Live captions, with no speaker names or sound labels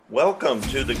Welcome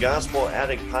to the Gospel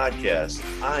Addict Podcast.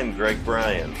 I'm Greg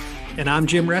Bryan. And I'm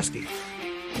Jim Reske.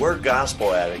 We're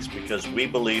gospel addicts because we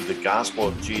believe the gospel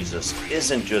of Jesus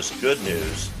isn't just good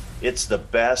news, it's the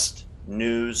best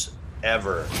news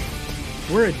ever.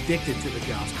 We're addicted to the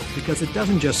gospel because it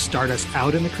doesn't just start us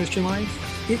out in the Christian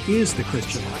life, it is the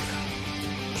Christian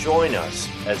life. Join us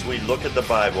as we look at the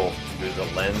Bible through the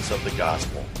lens of the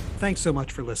gospel. Thanks so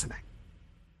much for listening.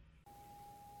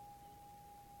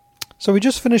 So we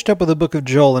just finished up with the book of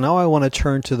Joel, and now I want to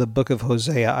turn to the book of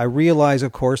Hosea. I realize,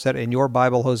 of course, that in your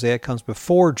Bible, Hosea comes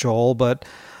before Joel, but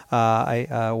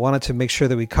I wanted to make sure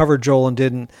that we covered Joel and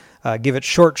didn't give it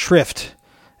short shrift,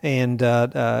 and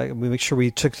we make sure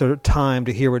we took the time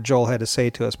to hear what Joel had to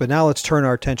say to us. But now let's turn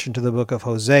our attention to the book of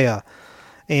Hosea.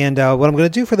 And what I'm going to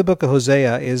do for the book of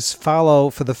Hosea is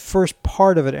follow, for the first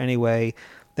part of it anyway,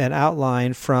 an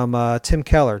outline from Tim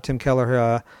Keller. Tim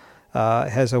Keller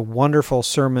has a wonderful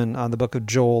sermon on the book of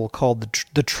Joel called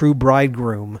The True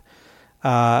Bridegroom,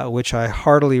 which I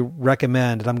heartily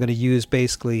recommend. And I'm going to use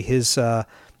basically his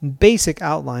basic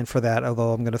outline for that,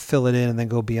 although I'm going to fill it in and then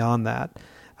go beyond that.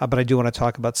 But I do want to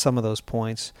talk about some of those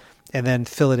points and then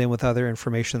fill it in with other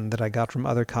information that I got from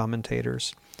other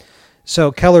commentators.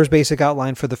 So Keller's basic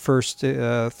outline for the first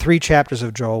 3 chapters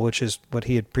of Joel, which is what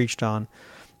he had preached on,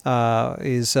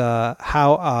 is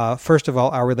how, first of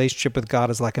all, our relationship with God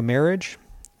is like a marriage.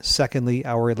 Secondly,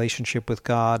 our relationship with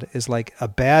God is like a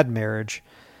bad marriage.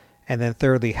 And then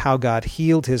thirdly, how God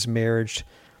healed his marriage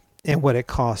and what it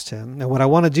cost him. Now, what I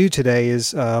want to do today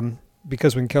is,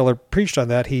 because when Keller preached on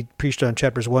that, he preached on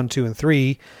chapters 1, 2, and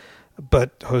 3,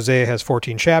 but Hosea has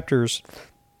 14 chapters.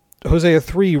 Hosea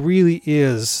 3 really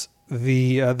is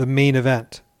the main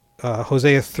event.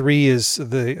 Hosea 3 is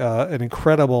an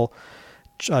incredible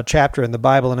chapter in the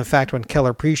Bible. And in fact, when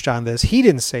Keller preached on this, he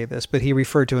didn't say this, but he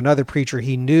referred to another preacher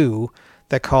he knew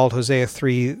that called Hosea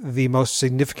 3 the most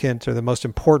significant or the most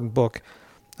important book,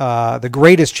 the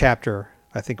greatest chapter,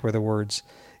 I think were the words,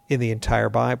 in the entire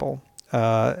Bible.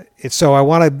 So I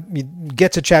want to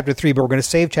get to chapter 3, but we're going to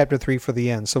save chapter 3 for the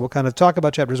end. So we'll kind of talk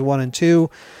about chapters 1 and 2,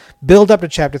 build up to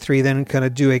chapter 3, then kind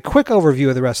of do a quick overview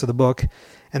of the rest of the book,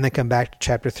 and then come back to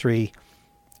chapter 3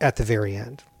 at the very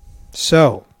end.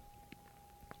 So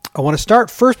I want to start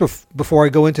first, before I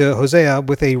go into Hosea,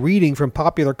 with a reading from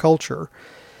popular culture.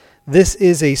 This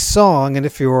is a song, and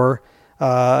if you're,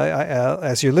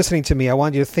 as you're listening to me, I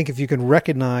want you to think if you can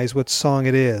recognize what song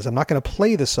it is. I'm not going to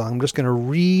play the song. I'm just going to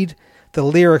read the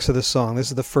lyrics of the song. This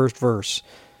is the first verse.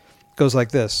 It goes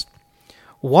like this.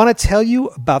 Want to tell you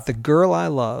about the girl I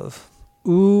love.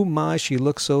 Ooh, my, she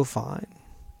looks so fine.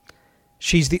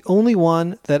 She's the only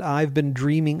one that I've been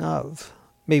dreaming of.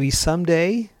 Maybe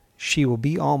someday she will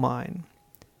be all mine.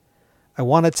 I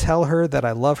want to tell her that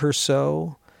I love her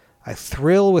so. I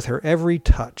thrill with her every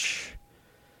touch.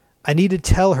 I need to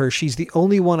tell her she's the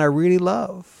only one I really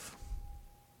love.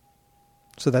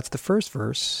 So that's the first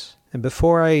verse. And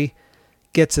before I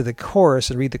get to the chorus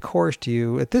and read the chorus to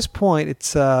you, at this point it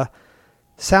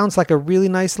sounds like a really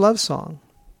nice love song.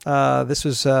 This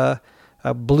was a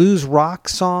blues rock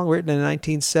song written in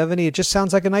 1970. It just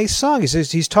sounds like a nice song.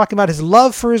 He's talking about his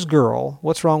love for his girl.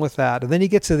 What's wrong with that? And then you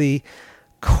get to the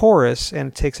chorus, and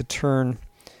it takes a turn,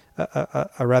 a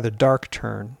rather dark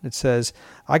turn. It says,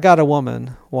 I got a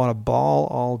woman, want to ball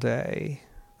all day.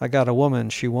 I got a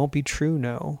woman, she won't be true,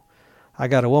 no. I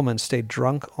got a woman, stay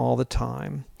drunk all the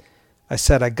time. I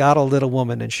said, I got a little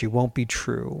woman, and she won't be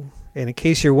true. And in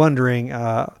case you're wondering,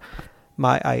 I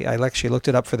actually looked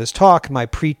it up for this talk. My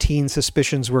preteen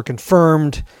suspicions were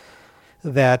confirmed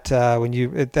that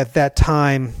at that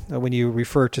time, when you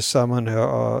refer to someone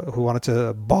who wanted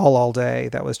to ball all day,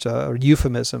 that was a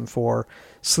euphemism for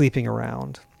sleeping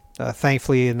around.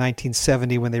 Thankfully, in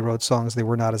 1970, when they wrote songs, they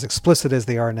were not as explicit as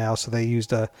they are now, so they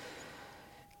used a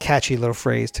catchy little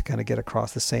phrase to kind of get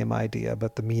across the same idea,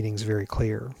 but the meaning's very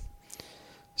clear.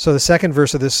 So the second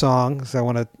verse of this song, so I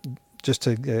want to just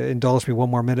to indulge me one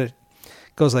more minute,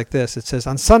 goes like this. It says,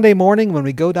 on Sunday morning when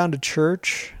we go down to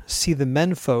church, see the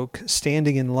men folk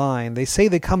standing in line. They say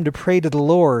they come to pray to the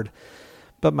Lord,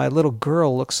 but my little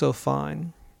girl looks so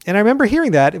fine. And I remember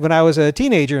hearing that when I was a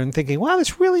teenager and thinking, wow,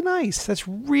 that's really nice. That's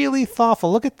really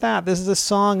thoughtful. Look at that. This is a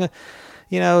song,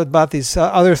 about these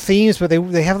other themes, but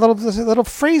they have a little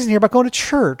phrase in here about going to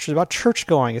church, about church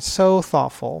going. It's so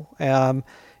thoughtful. And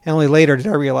only later did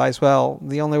I realize, well,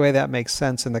 the only way that makes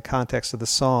sense in the context of the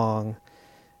song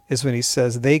is when he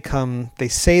says they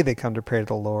say they come to pray to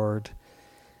the Lord,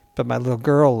 but my little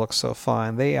girl looks so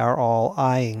fine. They are all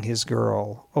eyeing his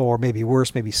girl, or maybe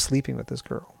worse, maybe sleeping with his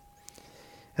girl.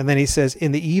 And then he says,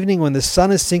 in the evening when the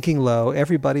sun is sinking low,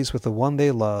 everybody's with the one they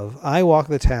love. I walk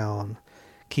the town,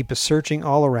 keep a searching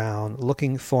all around,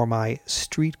 looking for my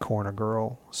street corner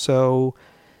girl. So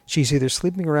she's either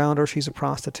sleeping around or she's a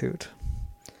prostitute.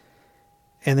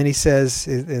 And then he says,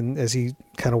 and as he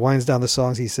kind of winds down the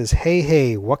songs, he says, hey,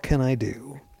 hey, what can I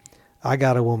do? I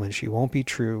got a woman, she won't be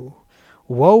true.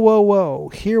 Whoa, whoa, whoa,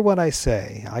 hear what I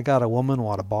say. I got a woman,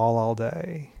 want to ball all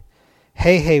day.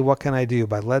 Hey, hey, what can I do?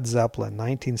 By Led Zeppelin,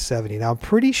 1970. Now, I'm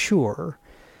pretty sure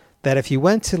that if you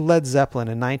went to Led Zeppelin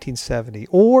in 1970,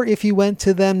 or if you went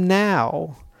to them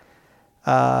now,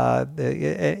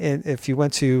 if you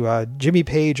went to Jimmy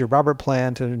Page or Robert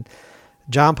Plant and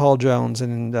John Paul Jones,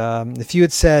 and if you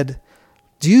had said,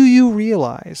 do you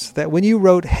realize that when you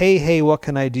wrote, hey, hey, what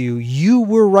can I do, you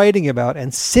were writing about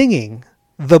and singing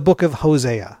the book of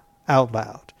Hosea out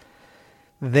loud?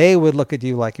 They would look at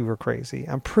you like you were crazy.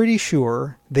 I'm pretty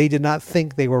sure they did not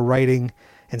think they were writing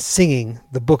and singing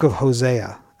the book of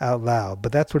Hosea out loud,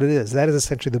 but that's what it is. That is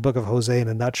essentially the book of Hosea in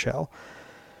a nutshell.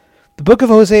 The book of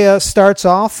Hosea starts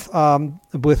off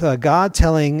with God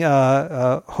telling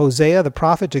Hosea, the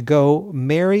prophet, to go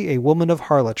marry a woman of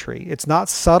harlotry. It's not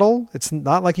subtle. It's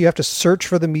not like you have to search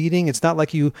for the meaning. It's not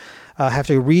like you have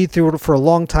to read through it for a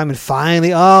long time and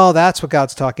finally, oh, that's what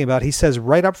God's talking about. He says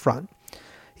right up front,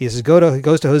 he says, he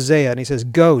goes to Hosea and he says,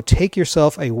 go, take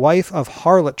yourself a wife of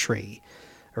harlotry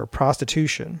or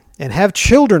prostitution and have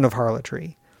children of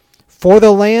harlotry. For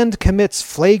the land commits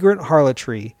flagrant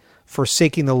harlotry,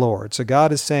 forsaking the Lord. So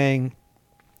God is saying,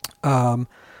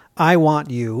 I want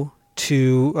you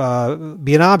to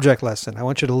be an object lesson. I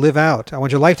want you to live out. I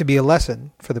want your life to be a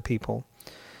lesson for the people.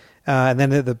 And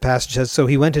then the passage says, so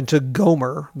he went into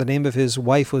Gomer. The name of his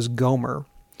wife was Gomer.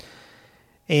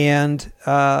 And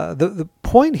the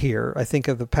point here, I think,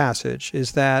 of the passage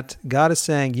is that God is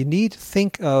saying, you need to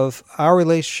think of our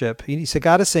relationship.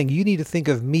 God is saying, you need to think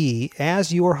of me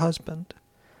as your husband.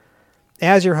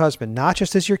 As your husband, not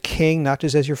just as your king, not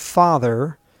just as your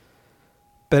father,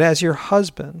 but as your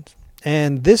husband.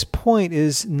 And this point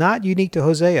is not unique to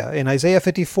Hosea. In Isaiah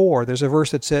 54, there's a verse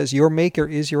that says, your maker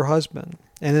is your husband.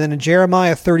 And then in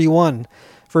Jeremiah 31,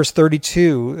 verse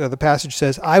 32, the passage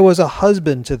says, I was a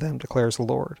husband to them, declares the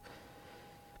Lord.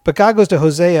 But God goes to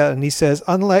Hosea and he says,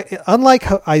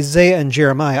 unlike Isaiah and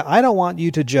Jeremiah, I don't want you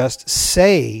to just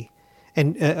say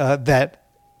that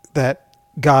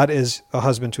God is a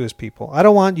husband to his people. I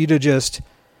don't want you to just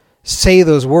say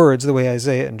those words the way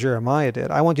Isaiah and Jeremiah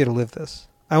did. I want you to live this.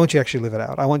 I want you to actually live it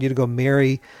out. I want you to go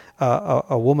marry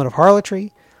a woman of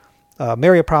harlotry,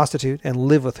 marry a prostitute, and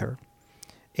live with her.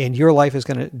 And your life is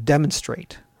going to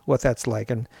demonstrate what that's like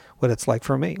and what it's like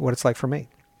for me.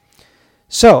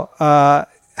 So,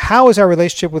 how is our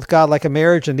relationship with God like a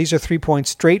marriage? And these are 3 points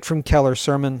straight from Keller's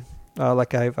sermon.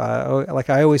 Like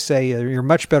I always say, you're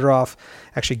much better off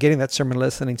actually getting that sermon,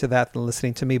 listening to that, than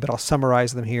listening to me. But I'll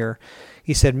summarize them here.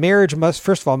 He said, marriage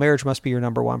must be your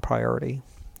number one priority.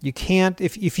 You can't,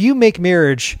 if you make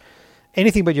marriage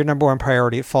anything but your number one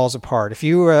priority, it falls apart. If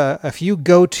you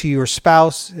go to your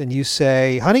spouse and you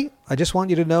say, honey, I just want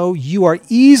you to know you are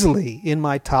easily in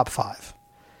my top 5,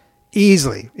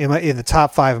 easily in the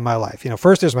top 5 of my life.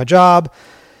 First there's my job.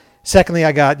 Secondly,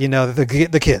 I got,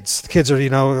 the kids. The kids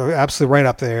are, absolutely right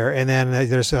up there. And then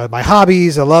there's my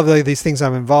hobbies. I love these things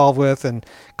I'm involved with and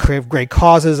great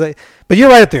causes. But you're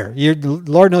right up there.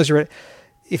 Lord knows you're right.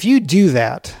 If you do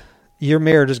that, your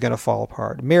marriage is going to fall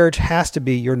apart. Marriage has to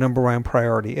be your number one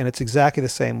priority. And it's exactly the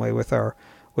same way with our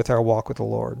walk with the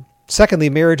Lord. Secondly,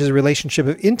 marriage is a relationship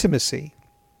of intimacy.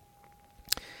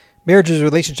 Marriage is a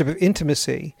relationship of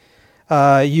intimacy.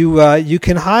 You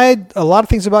can hide a lot of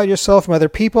things about yourself from other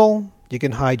people. You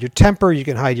can hide your temper. You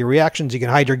can hide your reactions. You can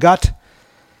hide your gut.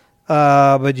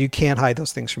 But you can't hide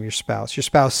those things from your spouse. Your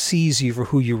spouse sees you for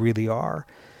who you really are.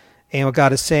 And what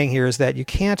God is saying here is that you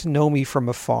can't know me from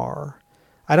afar.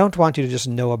 I don't want you to just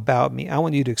know about me. I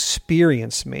want you to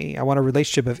experience me. I want a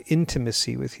relationship of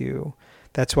intimacy with you.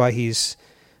 That's why he's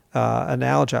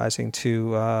analogizing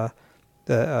to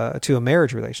a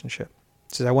marriage relationship.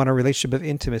 He says, I want a relationship of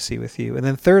intimacy with you. And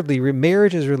then thirdly,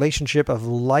 marriage is a relationship of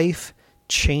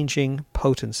life-changing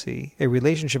potency. A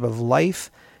relationship of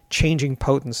life-changing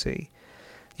potency.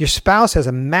 Your spouse has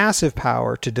a massive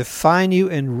power to define you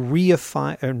and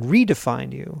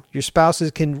redefine you. Your spouses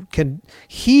can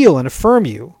heal and affirm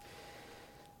you.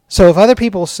 So if other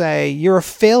people say you're a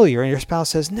failure and your spouse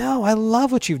says, no, I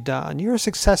love what you've done, you're a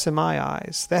success in my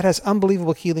eyes, that has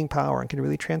unbelievable healing power and can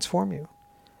really transform you.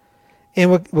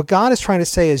 And what God is trying to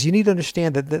say is you need to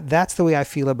understand that that's the way I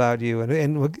feel about you.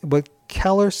 And what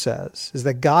Keller says is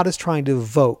that God is trying to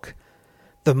evoke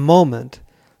the moment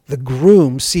the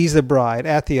groom sees the bride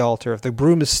at the altar. If the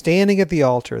groom is standing at the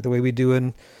altar, the way we do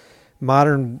in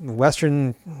modern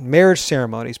Western marriage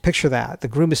ceremonies, picture that. The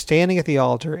groom is standing at the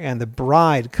altar and the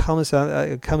bride comes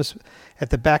at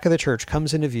the back of the church,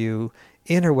 comes into view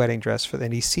in her wedding dress,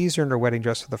 and he sees her in her wedding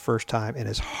dress for the first time, and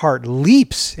his heart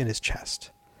leaps in his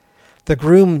chest. The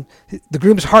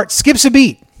groom's heart skips a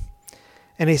beat,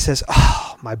 and he says,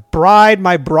 "Oh, my bride,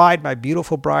 my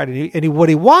beautiful bride." And what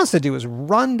he wants to do is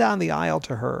run down the aisle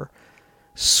to her,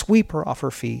 sweep her off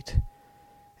her feet,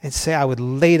 and say, "I would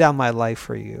lay down my life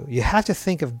for you." You have to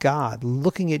think of God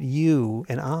looking at you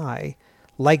and I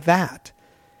like that.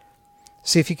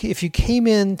 See, if you came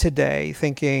in today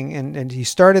thinking, and you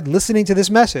started listening to this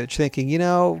message thinking,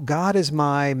 God is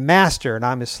my master and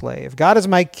I'm his slave. God is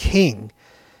my king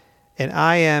and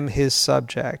I am his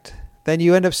subject. Then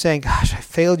you end up saying, "Gosh, I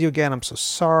failed you again. I'm so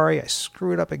sorry. I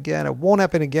screwed up again. It won't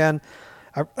happen again.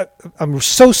 I'm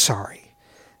so sorry."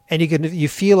 And you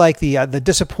feel like the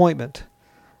disappointment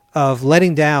of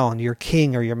letting down your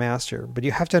king or your master. But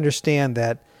you have to understand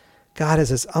that God has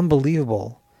this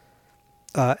unbelievable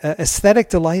aesthetic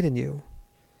delight in you,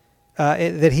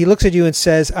 that he looks at you and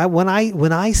says, when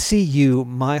I see you,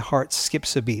 my heart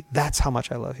skips a beat. That's how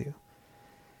much I love you.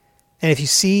 And if you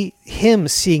see him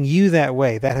seeing you that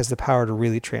way, that has the power to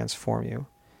really transform you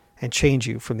and change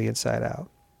you from the inside out.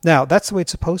 Now, that's the way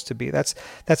it's supposed to be. That's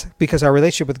because our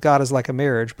relationship with God is like a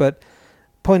marriage. But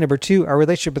point number 2, our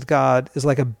relationship with God is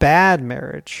like a bad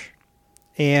marriage.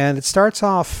 And it starts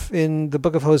off in the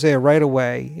book of Hosea right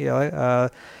away.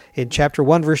 In chapter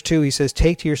 1, verse 2, he says,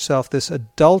 "Take to yourself this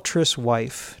adulterous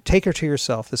wife. Take her to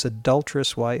yourself, this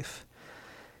adulterous wife."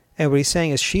 And what he's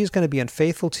saying is she's going to be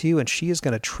unfaithful to you and she is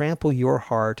going to trample your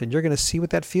heart, and you're going to see what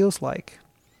that feels like.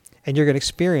 And you're going to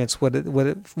experience what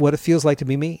it feels like to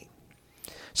be me.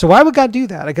 So why would God do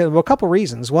that? A couple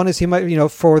reasons. One is he might,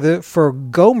 for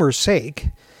Gomer's sake,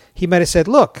 he might have said,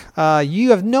 "Look, you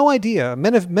have no idea.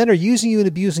 Men are using you and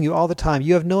abusing you all the time.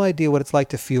 You have no idea what it's like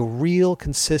to feel real,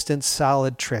 consistent,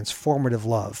 solid, transformative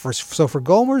love." So for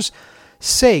Gomer's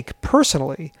sake,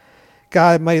 personally,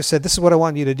 God might have said, "This is what I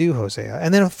want you to do, Hosea."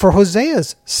 And then for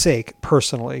Hosea's sake,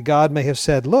 personally, God may have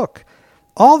said, "Look,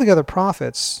 all the other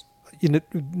prophets, you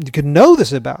could know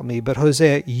this about me, but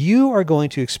Hosea, you are going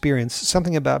to experience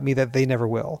something about me that they never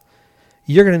will.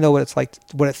 You're going to know what it's like,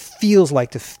 what it feels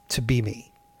like to be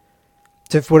me.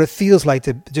 What it feels like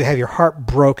to have your heart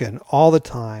broken all the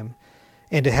time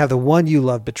and to have the one you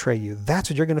love betray you. That's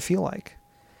what you're going to feel like.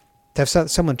 To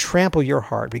have someone trample your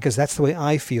heart, because that's the way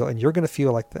I feel, and you're going to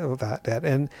feel like that.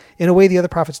 And in a way the other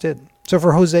prophets did. So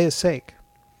for Hosea's sake.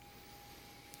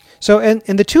 So, and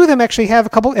the two of them actually have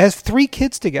 3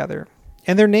 kids together,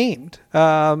 and they're named.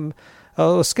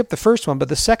 I'll skip the first one, but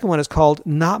the second one is called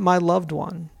Not My Loved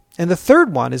One. And the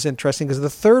third one is interesting because the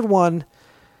third one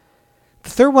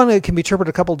it can be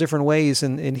interpreted a couple different ways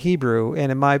in Hebrew,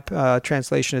 and in my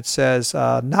translation it says,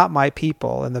 "Not my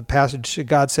people." In the passage,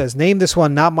 God says, "Name this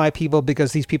one not my people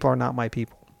because these people are not my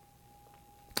people."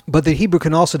 But the Hebrew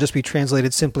can also just be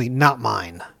translated simply "not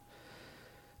mine."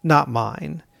 Not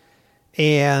mine.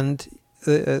 And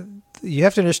you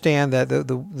have to understand that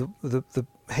the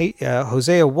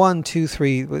Hosea 1, 2,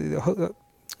 3,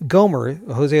 Gomer,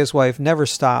 Hosea's wife, never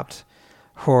stopped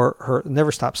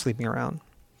sleeping around.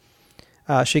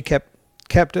 She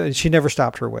never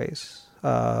stopped her ways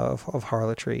of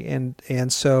harlotry,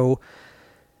 and so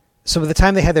by the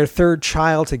time they had their third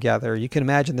child together, you can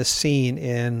imagine the scene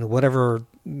in whatever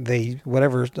they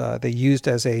used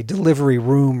as a delivery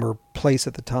room or place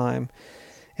at the time.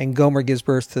 And Gomer gives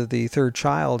birth to the third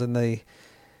child, and then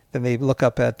they look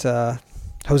up at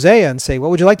Hosea and say, "What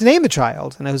would you like to name the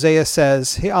child?" And Hosea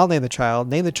says, "Hey, I'll name the child.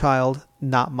 Name the child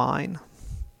Not Mine."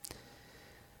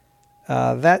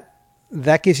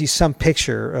 That gives you some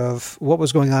picture of what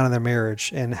was going on in their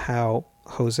marriage and how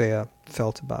Hosea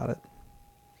felt about it.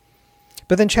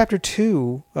 But then chapter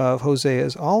 2 of Hosea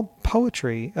is all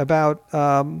poetry about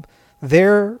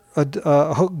Gomer's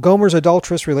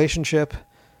adulterous relationship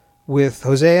with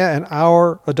Hosea and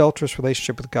our adulterous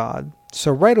relationship with God.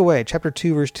 So right away, chapter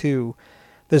 2, verse 2,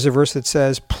 there's a verse that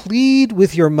says, "Plead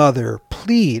with your mother,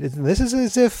 plead." And this is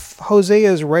as if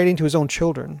Hosea is writing to his own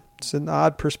children. It's an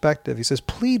odd perspective. He says,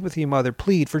 "Plead with your mother,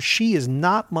 plead, for she is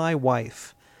not my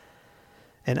wife,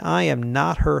 and I am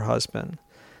not her husband.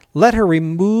 Let her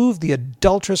remove the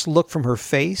adulterous look from her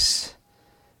face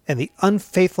and the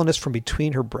unfaithfulness from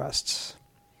between her breasts.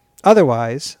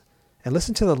 Otherwise," and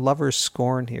listen to the lover's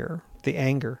scorn here, the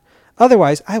anger,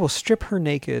 "otherwise I will strip her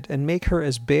naked and make her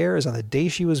as bare as on the day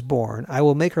she was born. I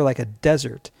will make her like a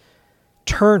desert,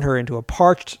 turn her into a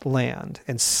parched land,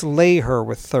 and slay her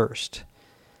with thirst."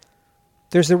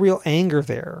 There's the real anger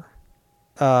there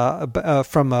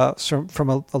from a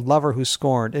lover who's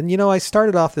scorned. And I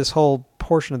started off this whole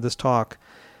portion of this talk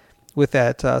with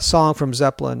that song from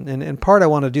Zeppelin, and in part I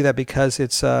want to do that because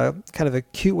it's kind of a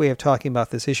cute way of talking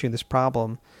about this issue and this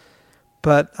problem.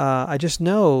 But I just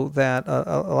know that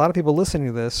a lot of people listening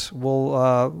to this will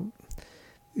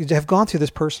have gone through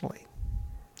this personally.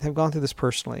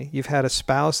 You've had a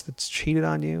spouse that's cheated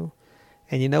on you,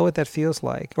 and you know what that feels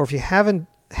like. Or if you haven't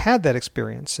had that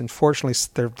experience, and fortunately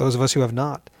there are those of us who have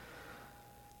not,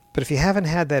 but if you haven't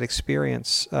had that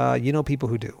experience, you know people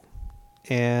who do.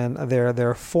 And there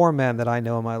are 4 men that I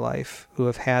know in my life who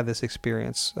have had this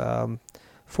experience,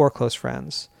 4 close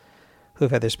friends who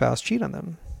have had their spouse cheat on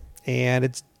them. And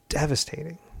it's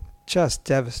devastating, just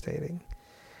devastating.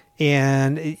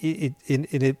 And it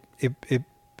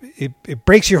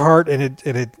breaks your heart, and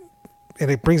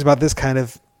it brings about this kind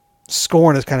of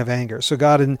scorn, this kind of anger. So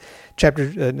God in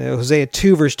Hosea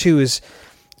 2 verse 2 is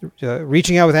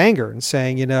reaching out with anger and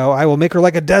saying, I will make her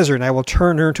like a desert, and I will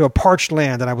turn her into a parched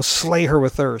land, and I will slay her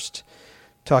with thirst.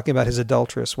 Talking about his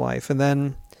adulterous wife. And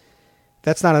then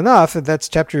that's not enough. That's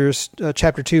chapter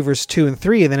 2 verse 2 and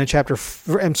 3. And then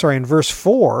in verse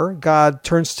 4, God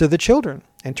turns to the children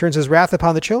and turns his wrath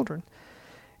upon the children.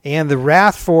 And the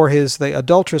wrath for the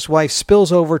adulterous wife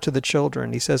spills over to the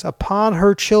children. He says, upon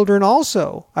her children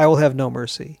also I will have no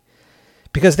mercy,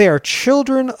 because they are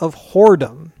children of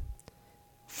whoredom.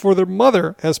 For their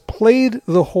mother has played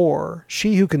the whore.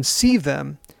 She who conceived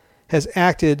them has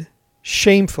acted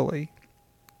shamefully.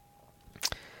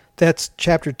 That's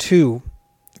chapter 2,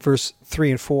 verse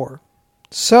 3 and 4.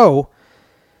 So,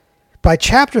 by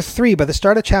the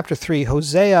start of chapter 3,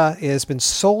 Hosea has been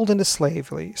sold into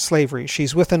slavery.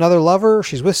 She's with another lover.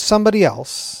 She's with somebody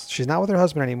else. She's not with her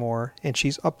husband anymore, and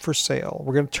she's up for sale.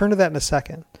 We're going to turn to that in a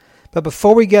second. But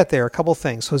before we get there, a couple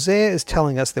things. Hosea is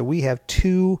telling us that we have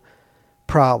 2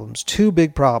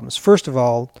 big problems. First of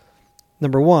all,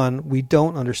 number 1, we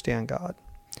don't understand God.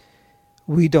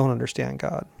 We don't understand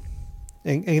God.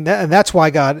 And that's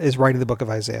why God is writing the book of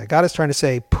Isaiah. God is trying to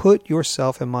say, put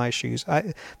yourself in my shoes.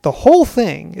 The whole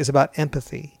thing is about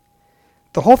empathy.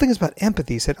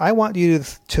 He said, I want you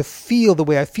to feel the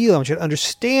way I feel. I want you to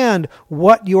understand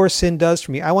what your sin does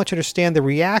for me. I want you to understand the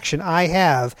reaction I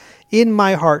have in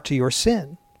my heart to your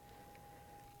sin.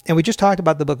 And we just talked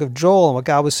about the book of Joel, and what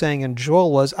God was saying in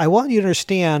Joel was, I want you to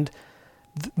understand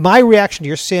my reaction to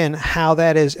your sin, how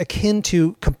that is akin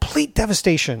to complete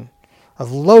devastation of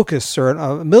locusts or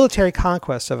a military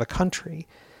conquest of a country.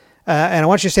 And I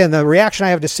want you to understand the reaction I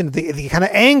have to sin, the kind of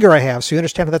anger I have, so you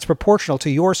understand how that's proportional to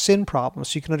your sin problem,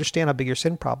 so you can understand how big your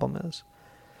sin problem is.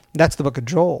 That's the book of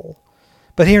Joel.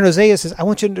 But here in Hosea it says, I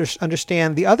want you to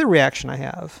understand the other reaction I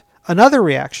have, another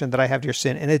reaction that I have to your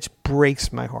sin, and it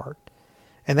breaks my heart.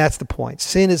 And that's the point.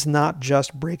 Sin is not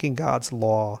just breaking God's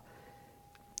law,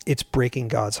 it's breaking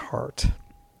God's heart.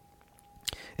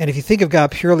 And if you think of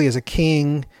God purely as a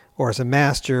king or as a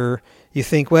master, you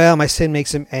think, well, my sin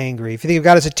makes him angry. If you think of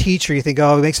God as a teacher, you think,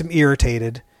 oh, it makes him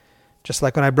irritated. Just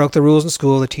like when I broke the rules in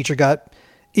school, the teacher got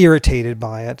irritated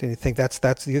by it. And you think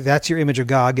that's your image of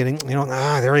God getting,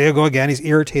 there you go again. He's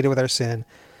irritated with our sin.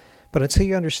 But until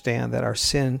you understand that our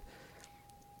sin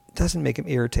doesn't make him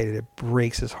irritated, it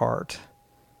breaks his heart.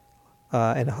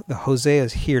 And Hosea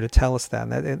is here to tell us that.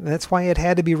 And that's why it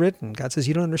had to be written. God says,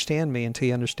 you don't understand me until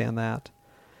you understand that.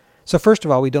 So first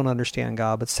of all, we don't understand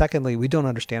God. But secondly, we don't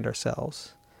understand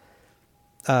ourselves.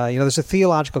 There's a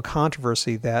theological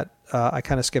controversy that I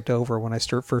kind of skipped over when I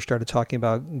first started talking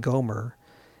about Gomer.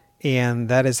 And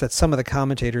that is that some of the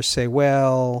commentators say,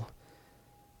 I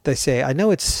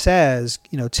know it says,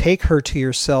 take her to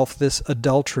yourself, this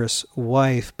adulterous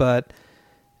wife, but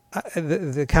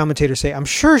the commentators say, I'm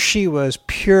sure she was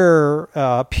pure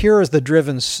as the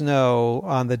driven snow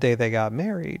on the day they got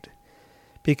married.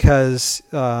 Because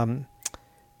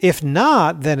if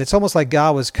not, then it's almost like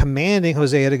God was commanding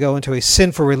Hosea to go into a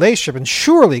sinful relationship, and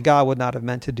surely God would not have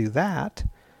meant to do that.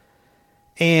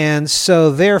 And so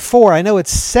therefore, I know it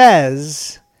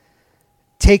says,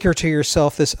 take her to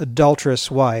yourself, this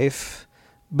adulterous wife,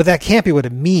 but that can't be what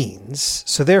it means.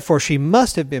 So therefore, she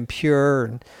must have been pure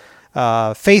and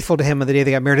faithful to him on the day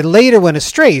they got married, and later went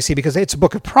astray, because it's a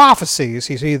book of prophecies.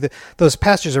 Those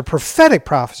passages are prophetic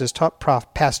passages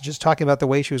talking about the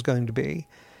way she was going to be.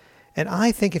 And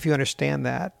I think if you understand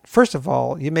that, first of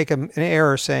all, you make an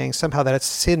error saying somehow that it's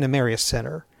sin to marry a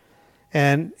sinner.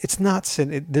 And it's not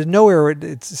sin. There's nowhere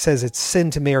it says it's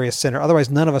sin to marry a sinner. Otherwise,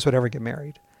 none of us would ever get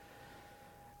married.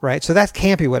 Right? So that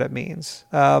can't be what it means.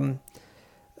 But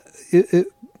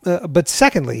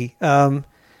secondly,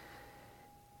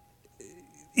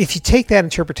 if you take that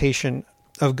interpretation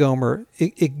of Gomer,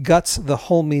 it guts the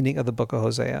whole meaning of the book of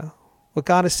Hosea. What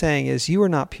God is saying is, you were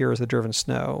not pure as the driven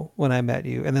snow when I met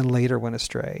you, and then later went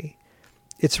astray.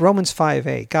 It's Romans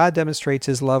 5:8. God demonstrates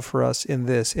his love for us in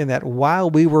this, in that while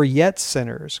we were yet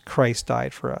sinners, Christ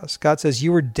died for us. God says,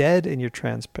 you were dead in your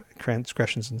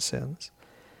transgressions and sins.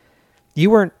 You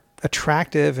weren't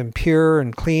attractive and pure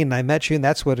and clean, and I met you, and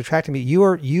that's what attracted me.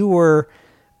 You were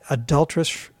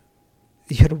adulterous.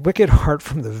 You had a wicked heart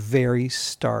from the very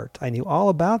start. I knew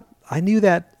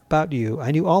that about you.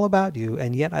 I knew all about you,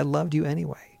 and yet I loved you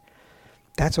anyway.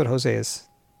 That's what Hosea is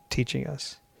teaching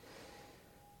us.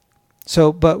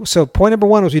 So point number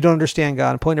one was we don't understand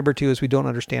God, and point number two is we don't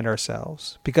understand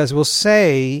ourselves. Because we'll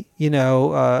say,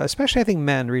 especially I think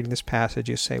men reading this passage,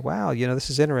 you say, wow, this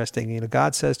is interesting.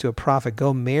 God says to a prophet,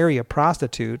 go marry a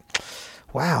prostitute.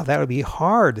 Wow, that would be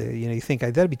hard. You think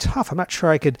that'd be tough. I'm not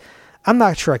sure I could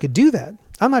do that.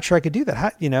 I'm not sure I could do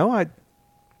that.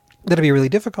 That'd be really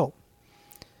difficult.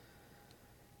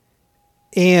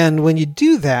 And when you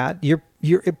do that, you're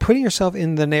putting yourself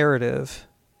in the narrative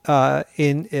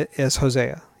as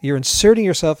Hosea. You're inserting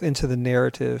yourself into the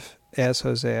narrative as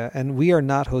Hosea, and we are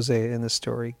not Hosea in this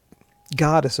story.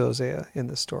 God is Hosea in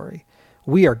this story.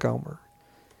 We are Gomer.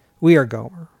 We are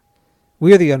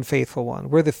the unfaithful one.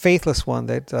 We're the faithless one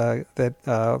that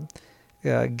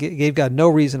gave God no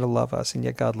reason to love us, and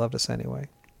yet God loved us anyway.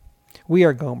 We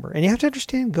are Gomer. And you have to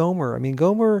understand Gomer. I mean,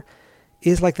 Gomer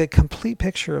is like the complete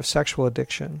picture of sexual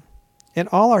addiction. And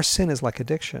all our sin is like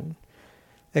addiction.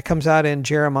 It comes out in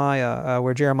Jeremiah,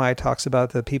 where Jeremiah talks about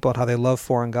the people and how they love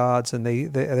foreign gods. And they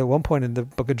at one point in the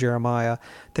book of Jeremiah,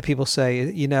 the people say,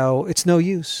 it's no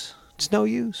use. It's no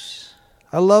use.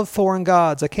 I love foreign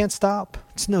gods. I can't stop.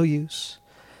 It's no use.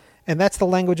 And that's the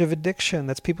language of addiction.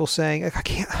 That's people saying, I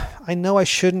can't, I know I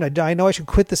shouldn't. I know I should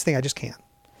quit this thing. I just can't.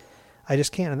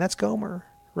 And that's Gomer.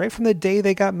 Right from the day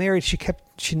they got married,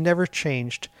 she never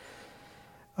changed.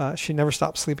 She never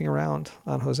stopped sleeping around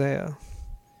on Hosea.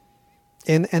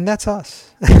 And that's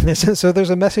us. So there's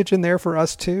a message in there for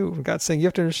us too. God's saying you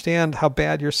have to understand how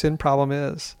bad your sin problem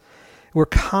is. We're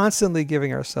constantly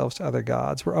giving ourselves to other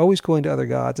gods. We're always going to other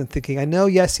gods and thinking, I know,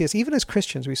 yes. Even as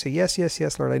Christians, we say, yes,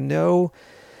 Lord, I know.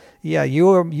 Yeah,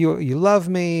 you love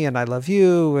me, and I love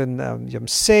you, and I'm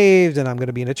saved, and I'm going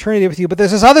to be in eternity with you. But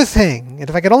there's this other thing, and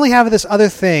if I could only have this other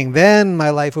thing, then my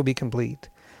life will be complete.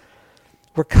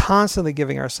 We're constantly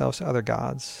giving ourselves to other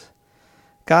gods.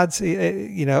 The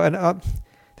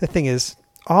thing is,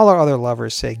 all our other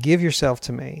lovers say, give yourself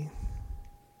to me.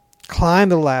 Climb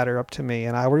the ladder up to me,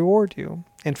 and I will reward you.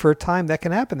 And for a time, that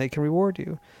can happen. They can reward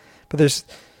you. But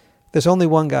there's only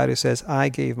one God who says, I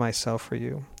gave myself for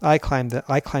you. I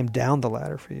climbed down the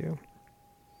ladder for you.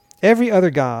 Every other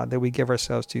God that we give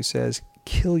ourselves to says,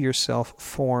 kill yourself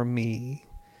for me.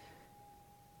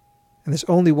 And there's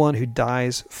only one who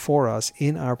dies for us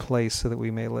in our place so that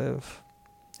we may live.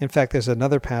 In fact, there's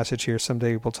another passage here.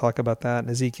 Someday we'll talk about that in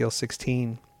Ezekiel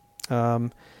 16.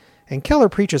 And Keller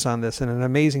preaches on this in an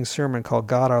amazing sermon called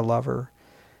God Our Lover.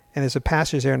 And there's a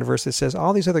passage there in the verse that says,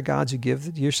 all these other gods you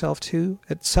give yourself to,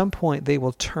 at some point they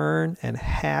will turn and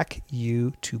hack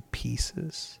you to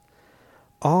pieces.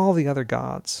 All the other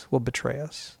gods will betray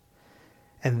us.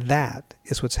 And that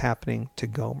is what's happening to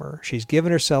Gomer. She's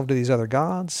given herself to these other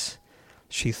gods.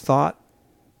 She thought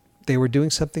they were doing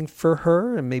something for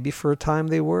her, and maybe for a time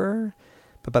they were.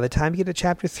 But by the time you get to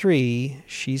chapter 3,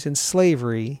 she's in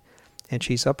slavery, and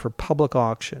she's up for public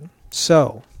auction.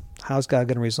 So, how's God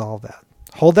going to resolve that?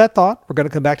 Hold that thought. We're going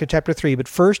to come back to chapter 3, but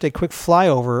first a quick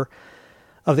flyover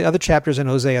of the other chapters in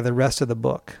Hosea, the rest of the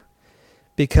book.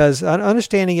 Because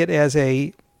understanding it as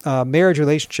a marriage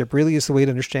relationship really is the way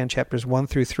to understand chapters 1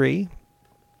 through 3.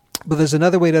 But there's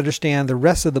another way to understand the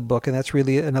rest of the book, and that's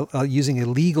really using a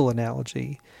legal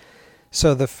analogy.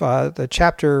 So the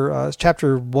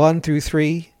chapter 1 through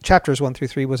 3, chapters 1 through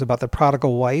 3 was about the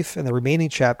prodigal wife, and the remaining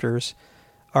chapters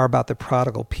are about the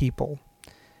prodigal people.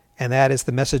 And that is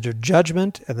the message of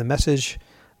judgment, and the message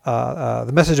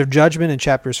of judgment in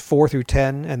chapters 4 through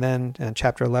 10, and then in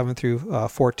chapter 11 through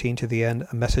 14 to the end,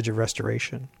 a message of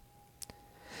restoration.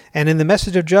 And in the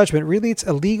message of judgment, really it's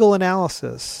a legal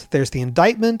analysis. There's the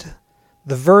indictment,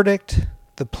 the verdict,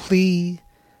 the plea,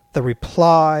 the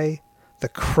reply, the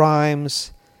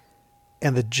crimes,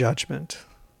 and the judgment.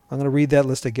 I'm going to read that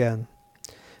list again.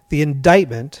 The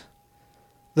indictment,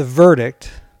 the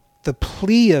verdict, the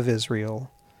plea of Israel,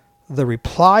 the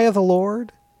reply of the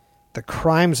Lord, the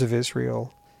crimes of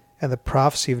Israel, and the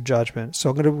prophecy of judgment.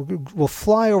 So we'll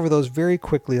fly over those very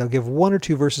quickly. I'll give 1 or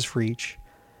 2 verses for each,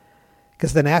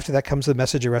 because then after that comes the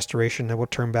message of restoration, and we'll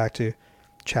turn back to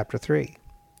chapter 3.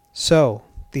 So,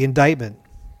 the indictment.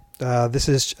 This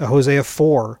is Hosea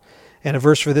 4. And a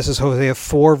verse for this is Hosea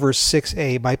 4, verse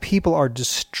 6a. My people are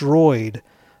destroyed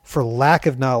for lack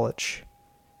of knowledge.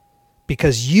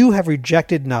 Because you have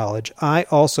rejected knowledge, I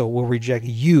also will reject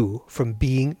you from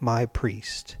being my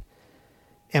priest.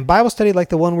 And Bible study like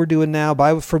the one we're doing now,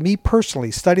 for me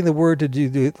personally, studying the Word to do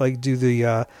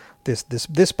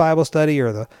this Bible study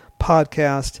or the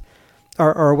podcast,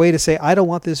 are a way to say, I don't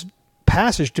want this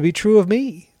passage to be true of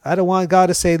me. I don't want God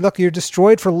to say, look, you're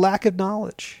destroyed for lack of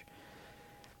knowledge.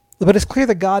 But it's clear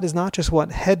that God does not just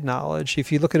want head knowledge.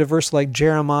 If you look at a verse like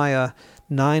Jeremiah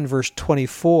 9, verse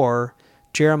 24,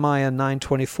 Jeremiah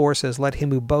 9:24 says, let him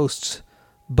who boasts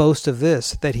boast of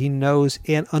this, that he knows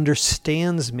and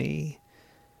understands me.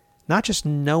 Not just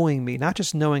knowing me, not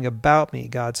just knowing about me,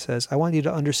 God says, I want you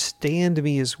to understand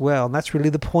me as well. And that's really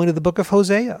the point of the book of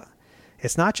Hosea.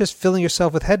 It's not just filling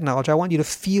yourself with head knowledge. I want you to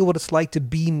feel what it's like to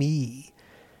be me.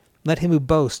 Let him who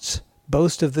boasts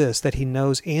boast of this, that he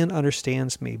knows and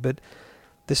understands me. But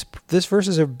this verse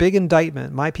is a big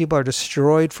indictment. My people are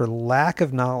destroyed for lack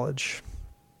of knowledge.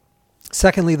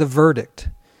 Secondly, the verdict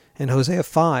in Hosea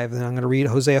 5. And I'm going to read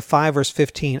Hosea 5, verse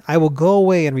 15. I will go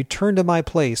away and return to my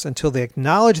place until they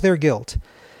acknowledge their guilt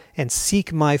and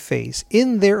seek my face.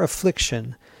 In their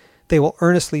affliction, they will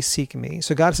earnestly seek me.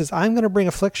 So God says, I'm going to bring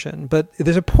affliction, but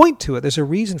there's a point to it. There's a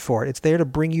reason for it. It's there to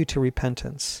bring you to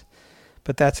repentance.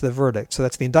 But that's the verdict. So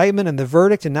that's the indictment and the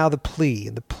verdict, and now the plea.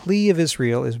 And the plea of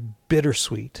Israel is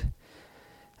bittersweet.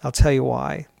 I'll tell you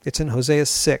why. It's in Hosea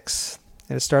 6.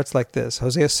 And it starts like this.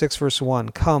 Hosea 6, verse 1.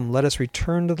 Come, let us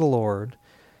return to the Lord.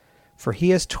 For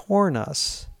he has torn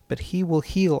us, but he will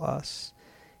heal us.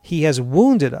 He has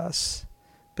wounded us,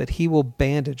 but he will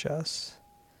bandage us.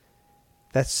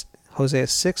 That's Hosea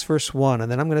 6, verse 1. And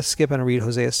then I'm going to skip and read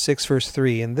Hosea 6, verse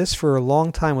 3. And this for a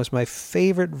long time was my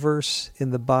favorite verse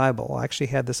in the Bible. I actually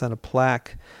had this on a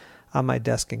plaque on my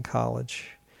desk in college.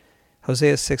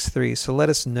 Hosea 6, 3. So let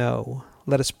us know.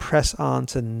 Let us press on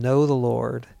to know the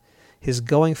Lord. His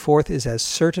going forth is as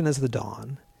certain as the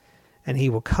dawn, and he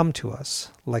will come to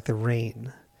us like the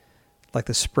rain, like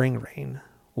the spring rain,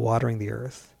 watering the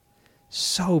earth.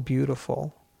 So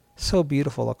beautiful,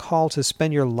 a call to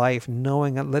spend your life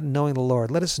knowing the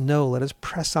Lord. Let us know, let us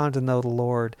press on to know the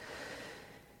Lord.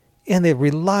 And the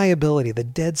reliability, the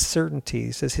dead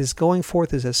certainty, says his going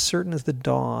forth is as certain as the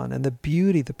dawn, and the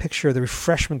beauty, the picture, the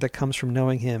refreshment that comes from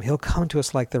knowing him. He'll come to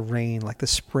us like the rain, like the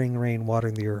spring rain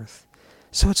watering the earth.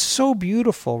 So it's so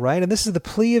beautiful, right? And this is the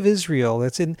plea of Israel.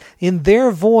 It's in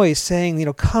their voice saying,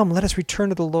 come, let us return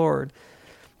to the Lord.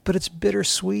 But it's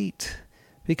bittersweet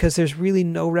because there's really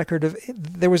no record of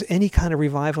there was any kind of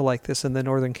revival like this in the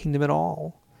northern kingdom at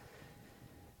all.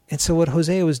 And so what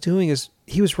Hosea was doing is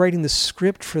he was writing the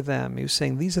script for them. He was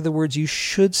saying, these are the words you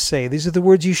should say. These are the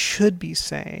words you should be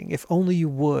saying, if only you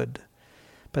would.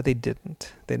 But they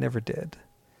didn't. They never did.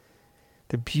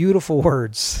 They're beautiful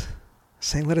words,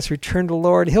 saying, let us return to the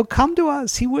Lord. He'll come to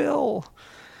us. He will.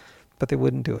 But they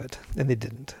wouldn't do it, and they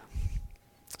didn't.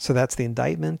 So that's the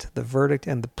indictment, the verdict,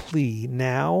 and the plea.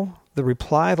 Now, the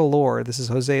reply of the Lord. This is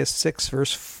Hosea 6,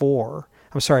 verse 4.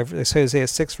 Hosea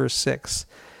 6, verse 6.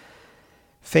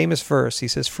 Famous verse. He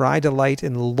says, for I delight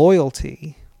in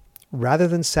loyalty rather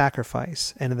than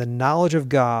sacrifice, and in the knowledge of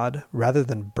God rather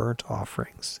than burnt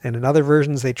offerings. And in other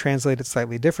versions, they translate it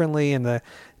slightly differently. In the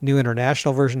New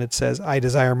International Version, it says, I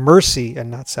desire mercy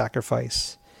and not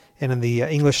sacrifice. And in the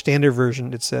English Standard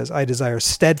Version, it says, I desire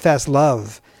steadfast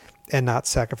love and not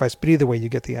sacrifice. But either way, you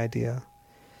get the idea.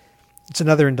 It's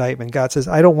another indictment. God says,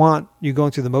 I don't want you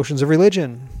going through the motions of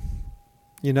religion.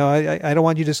 I don't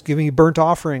want you just giving you burnt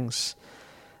offerings.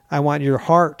 I want your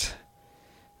heart.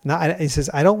 He says,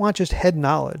 I don't want just head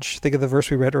knowledge. Think of the verse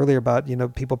we read earlier about,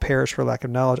 people perish for lack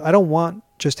of knowledge. I don't want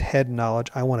just head knowledge.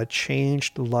 I want a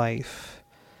changed life.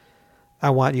 I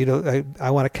want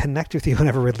to connect with you and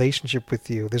have a relationship with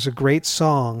you. There's a great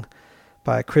song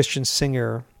by a Christian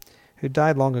singer who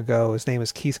died long ago. His name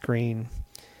is Keith Green.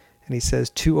 And he says,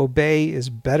 to obey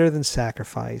is better than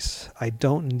sacrifice. I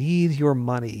don't need your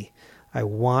money. I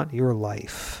want your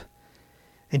life.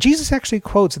 And Jesus actually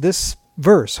quotes this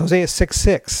verse, Hosea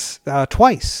 6:6,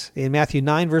 twice in Matthew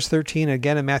 9, verse 13, and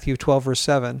again in Matthew 12, verse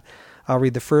 7. I'll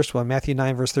read the first one. Matthew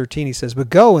 9, verse 13, he says, but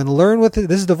go and learn this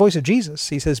is the voice of Jesus.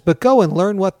 He says, but go and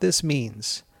learn what this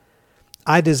means.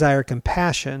 I desire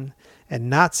compassion and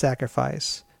not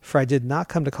sacrifice, for I did not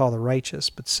come to call the righteous,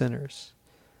 but sinners.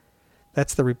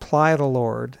 That's the reply of the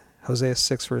Lord, Hosea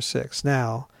 6, verse 6.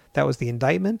 Now, that was the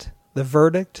indictment, the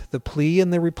verdict, the plea,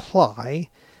 and the reply.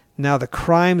 Now the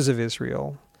crimes of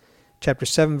Israel. Chapter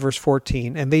 7, verse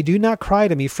 14, and they do not cry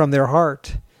to me from their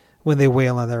heart when they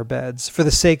wail on their beds. For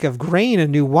the sake of grain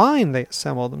and new wine they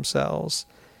assemble themselves.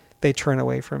 They turn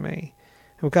away from me.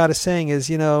 what God is saying is,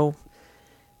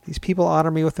 these people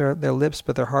honor me with their lips,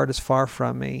 but their heart is far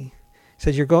from me. He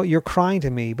said, you're crying to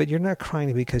me, but you're not crying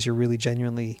to me because you're really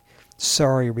genuinely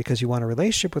sorry or because you want a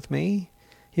relationship with me.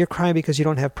 You're crying because you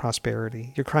don't have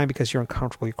prosperity. You're crying because you're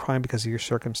uncomfortable. You're crying because of your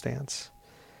circumstance.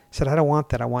 He said, I don't want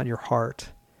that. I want your heart.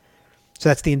 So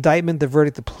that's the indictment, the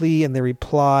verdict, the plea, and the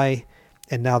reply,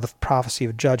 and now the prophecy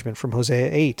of judgment from Hosea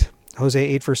 8.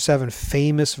 Hosea 8 verse 7,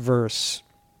 famous verse.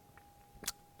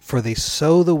 For they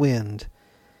sow the wind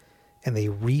and they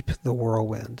reap the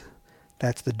whirlwind.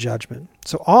 That's the judgment.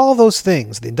 So all those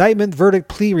things, the indictment, verdict,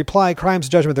 plea, reply, crimes,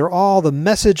 judgment, they're all the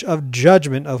message of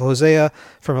judgment of Hosea,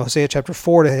 from Hosea chapter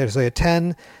 4 to Hosea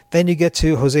 10. Then you get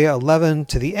to Hosea 11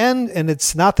 to the end, and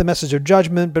it's not the message of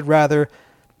judgment, but rather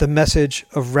the message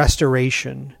of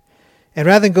restoration. And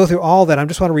rather than go through all that, I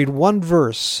just want to read one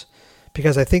verse,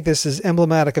 because I think this is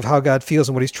emblematic of how God feels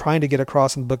and what he's trying to get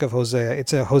across in the book of Hosea.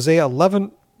 It's Hosea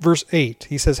 11 verse 8.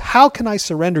 He says, how can I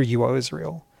surrender you, O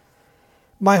Israel?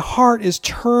 My heart is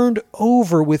turned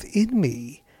over within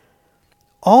me.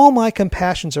 All my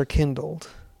compassions are kindled.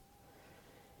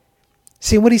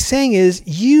 See, what he's saying is,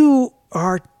 you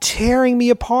are tearing me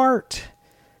apart.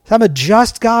 I'm a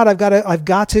just God. I've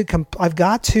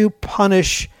got to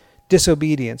punish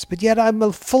disobedience, but yet I'm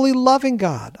a fully loving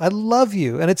God. I love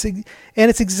you, and it's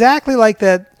exactly like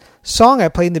that song I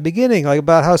played in the beginning, like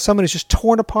about how someone is just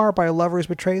torn apart by a lover who's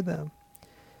betrayed them.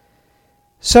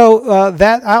 So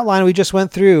that outline we just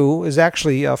went through is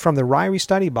actually from the Ryrie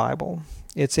Study Bible.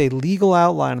 It's a legal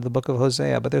outline of the book of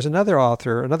Hosea, but there's another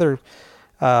author, another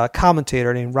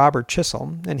commentator named Robert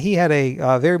Chisholm, and he had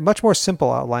a very much more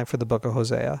simple outline for the book of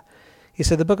Hosea. He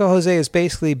said the book of Hosea is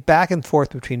basically back and forth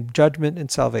between judgment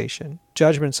and salvation,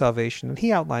 and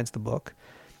he outlines the book.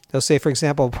 They'll say, for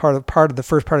example, part of the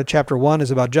first part of chapter 1 is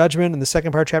about judgment, and the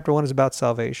second part of chapter 1 is about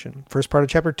salvation. First part of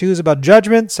chapter 2 is about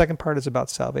judgment, second part is about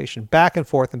salvation. Back and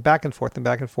forth and back and forth and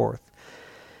back and forth.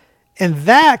 And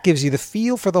that gives you the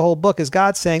feel for the whole book, as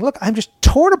God saying, look, I'm just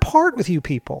torn apart with you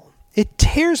people. It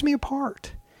tears me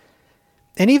apart.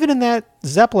 And even in that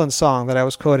Zeppelin song that I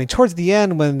was quoting, towards the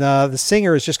end when the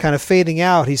singer is just kind of fading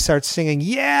out, he starts singing,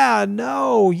 yeah,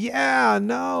 no, yeah,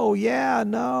 no, yeah,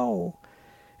 no.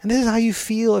 And this is how you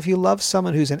feel if you love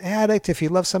someone who's an addict, if you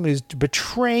love someone who's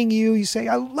betraying you. You say,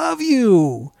 I love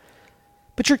you,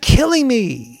 but you're killing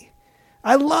me.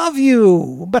 I love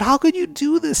you, but how could you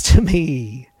do this to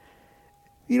me?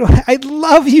 I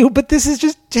love you, but this is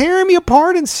just tearing me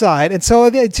apart inside. And so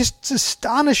it's just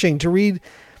astonishing to read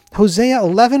Hosea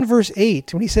 11 verse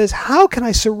 8 when he says, how can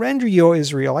I surrender you, O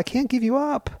Israel? I can't give you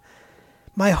up.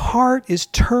 My heart is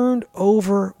turned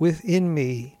over within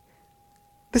me.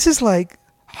 This is like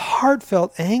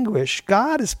heartfelt anguish.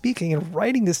 God is speaking and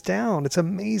writing this down. It's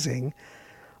amazing.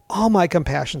 All my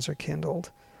compassions are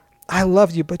kindled. I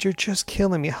love you, but you're just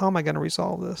killing me. How am I going to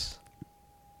resolve this?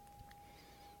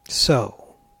 So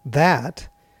that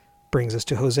brings us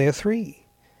to Hosea 3.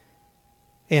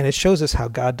 And it shows us how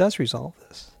God does resolve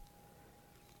this.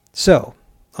 So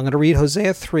I'm going to read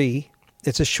Hosea 3.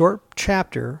 It's a short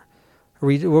chapter.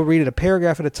 We'll read it a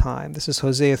paragraph at a time. This is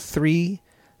Hosea 3,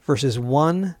 verses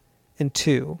 1 and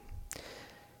 2.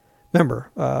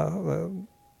 Remember,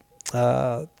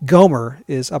 Gomer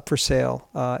is up for sale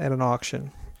at an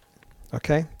auction.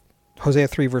 Okay? Hosea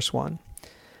 3, verse 1.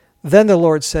 Then the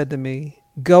Lord said to me,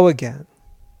 go again,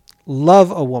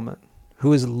 love a woman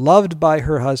who is loved by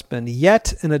her husband,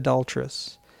 yet an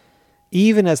adulteress,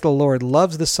 even as the Lord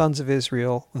loves the sons of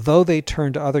Israel, though they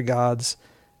turn to other gods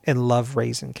and love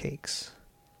raisin cakes.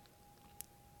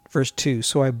 Verse 2,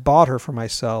 so I bought her for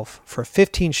myself for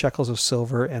 15 shekels of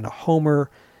silver and a homer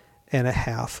and a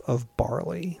half of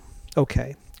barley.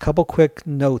 Okay, a couple quick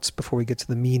notes before we get to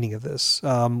the meaning of this.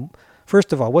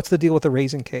 First of all, what's the deal with the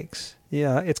raisin cakes?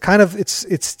 Yeah, it's kind of,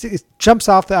 it jumps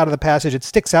out of the passage. It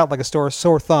sticks out like a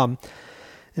sore thumb.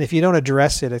 And if you don't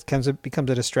address it, it becomes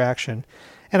a distraction.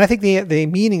 And I think the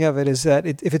meaning of it is that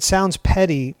if it sounds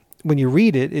petty when you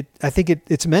read it, I think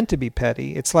it's meant to be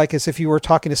petty. It's like as if you were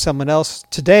talking to someone else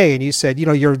today and you said,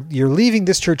 you're leaving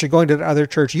this church, you're going to the other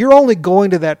church. You're only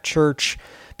going to that church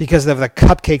because of the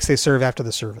cupcakes they serve after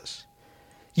the service.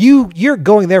 You're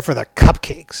going there for the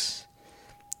cupcakes.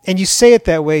 And you say it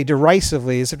that way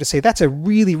derisively, as if to say that's a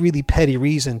really, really petty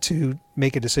reason to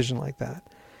make a decision like that.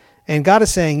 And God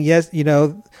is saying, yes,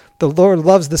 the Lord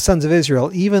loves the sons of Israel,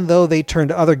 even though they turn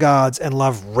to other gods and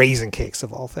love raisin cakes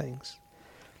of all things.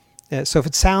 So if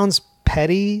it sounds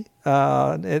petty,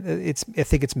 I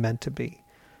think it's meant to be.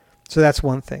 So that's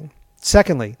one thing.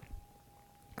 Secondly,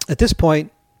 at this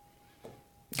point,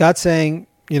 God's saying,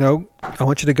 I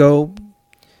want you to go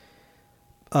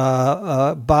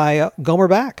buy Gomer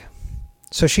back.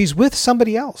 So she's with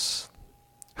somebody else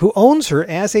who owns her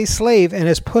as a slave and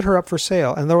has put her up for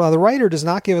sale. And the writer does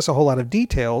not give us a whole lot of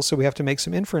details, so we have to make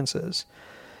some inferences.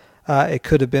 It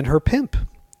could have been her pimp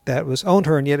that was owned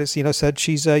her, and yet it's, said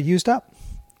she's used up.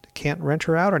 Can't rent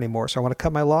her out anymore, so I want to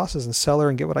cut my losses and sell her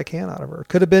and get what I can out of her. It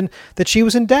could have been that she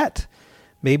was in debt.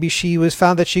 Maybe she was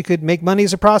found that she could make money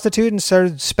as a prostitute and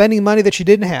started spending money that she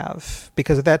didn't have,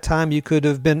 because at that time you could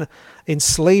have been in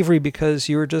slavery because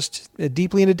you were just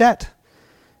deeply into debt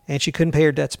and she couldn't pay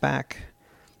her debts back.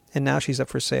 And now she's up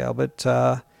for sale. But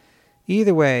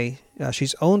either way,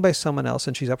 she's owned by someone else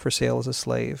and she's up for sale as a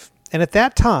slave. And at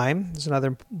that time, there's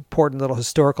another important little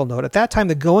historical note. At that time,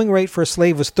 the going rate for a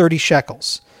slave was 30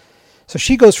 shekels. So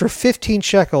she goes for 15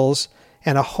 shekels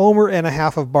and a homer and a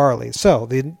half of barley. So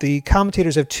the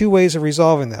commentators have two ways of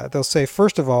resolving that. They'll say,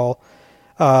 first of all,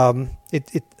 they'll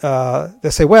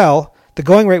say, well, the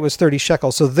going rate was 30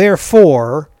 shekels, so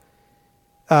therefore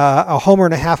a homer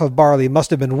and a half of barley must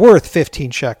have been worth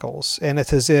 15 shekels. And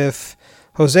it's as if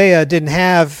Hosea didn't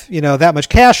have, that much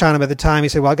cash on him at the time. He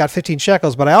said, well, I got 15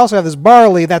 shekels, but I also have this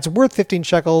barley that's worth 15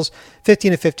 shekels,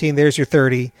 15 and 15, there's your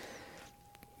 30.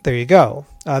 There you go.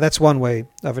 That's one way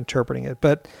of interpreting it.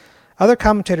 But other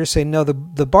commentators say, no, the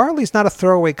barley is not a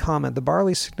throwaway comment. The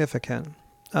barley is significant.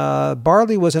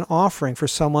 Barley was an offering for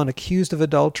someone accused of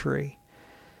adultery.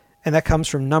 And that comes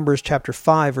from Numbers chapter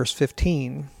 5, verse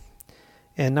 15.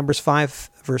 In Numbers 5,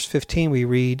 verse 15, we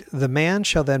read, the man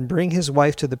shall then bring his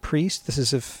wife to the priest, this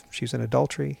is if she's in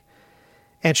adultery,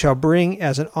 and shall bring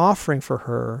as an offering for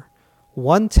her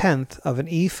 1/10 of an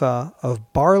ephah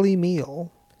of barley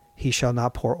meal. He shall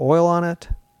not pour oil on it,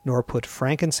 nor put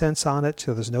frankincense on it,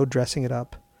 so there's no dressing it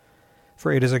up.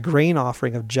 For it is a grain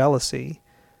offering of jealousy,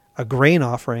 a grain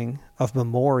offering of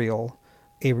memorial,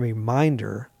 a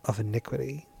reminder of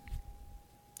iniquity.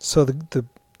 So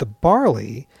the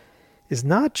barley is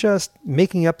not just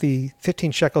making up the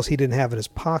 15 shekels he didn't have in his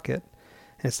pocket,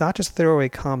 and it's not just a throwaway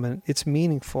comment, it's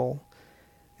meaningful.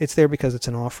 It's there because it's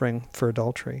an offering for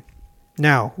adultery.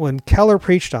 Now, when Keller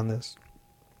preached on this,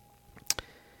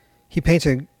 he paints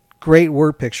a great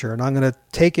word picture, and I'm going to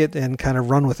take it and kind of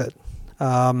run with it.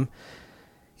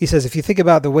 He says, if you think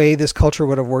about the way this culture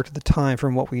would have worked at the time,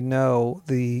 from what we know,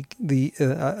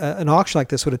 an auction like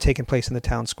this would have taken place in the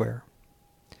town square.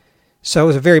 So it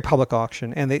was a very public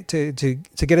auction, and to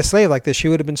get a slave like this, she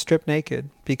would have been stripped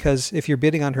naked, because if you're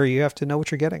bidding on her, you have to know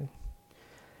what you're getting.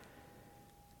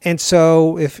 And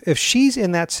so if she's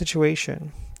in that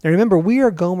situation, and remember, we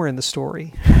are Gomer in the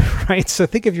story, right? So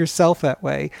think of yourself that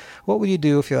way. What would you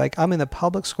do if you're like, I'm in the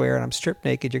public square and I'm stripped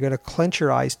naked? You're going to clench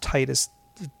your eyes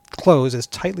close as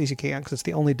tightly as you can, because it's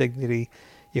the only dignity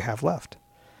you have left.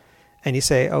 And you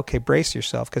say, okay, brace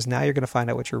yourself, because now you're going to find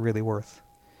out what you're really worth.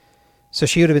 So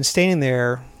she would have been standing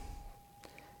there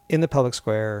in the public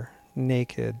square,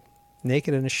 naked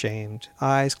and ashamed,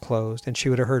 eyes closed, and she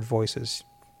would have heard voices.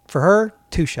 For her,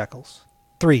 2 shekels,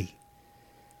 3.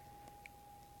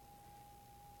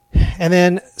 And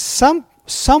then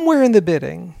somewhere in the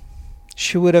bidding,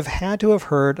 she would have had to have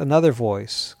heard another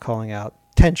voice calling out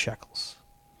 10 shekels.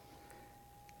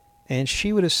 And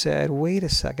she would have said, wait a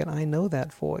second, I know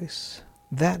that voice.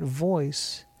 That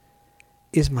voice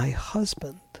is my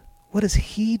husband. What is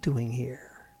he doing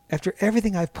here? After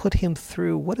everything I've put him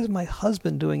through, what is my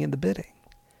husband doing in the bidding?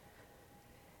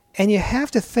 And you have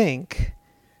to think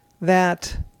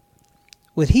that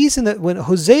when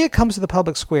Hosea comes to the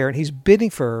public square and he's bidding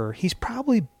for her,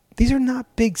 these are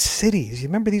not big cities. You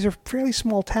remember, these are fairly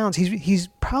small towns. He's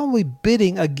probably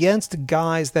bidding against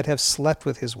guys that have slept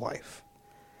with his wife.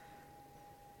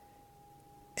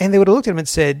 And they would have looked at him and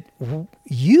said,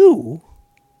 you?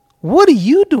 What are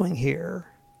you doing here?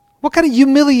 What kind of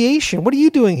humiliation? What are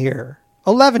you doing here?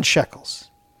 11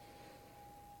 shekels.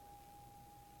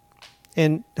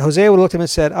 And Hosea would have looked at him and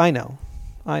said, I know.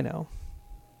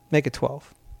 Make it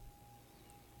 12.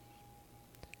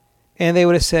 And they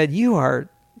would have said, you are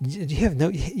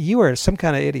some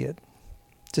kind of idiot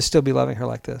to still be loving her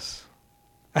like this.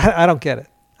 I don't get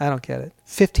it.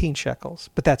 15 shekels,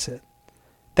 but that's it.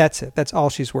 That's all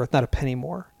she's worth, not a penny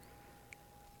more.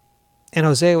 And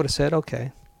Hosea would have said,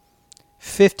 okay,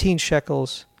 15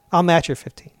 shekels, I'll match your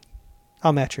 15.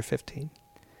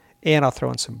 And I'll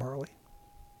throw in some barley.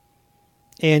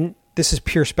 And this is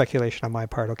pure speculation on my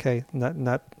part, okay?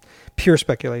 Not pure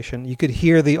speculation. You could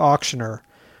hear the auctioneer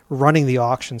running the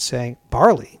auction saying,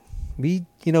 barley? We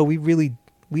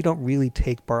don't really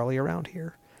take barley around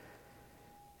here.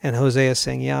 And Hosea is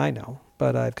saying, yeah, I know,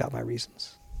 but I've got my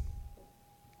reasons.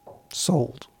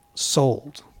 Sold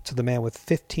to the man with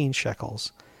 15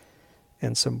 shekels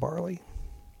and some barley.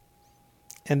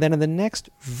 And then in the next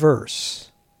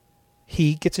verse,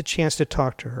 he gets a chance to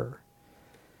talk to her.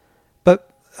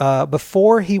 But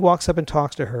before he walks up and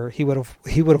talks to her, he would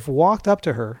have walked up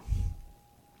to her,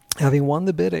 having won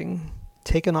the bidding,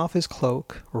 taken off his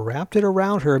cloak, wrapped it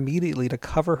around her immediately to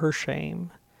cover her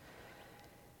shame,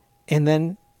 and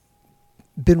then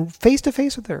been face to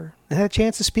face with her and had a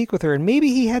chance to speak with her. And maybe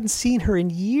he hadn't seen her in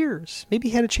years. Maybe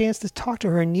he had a chance to talk to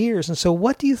her in years. And so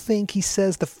what do you think he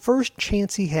says the first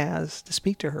chance he has to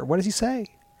speak to her? What does he say?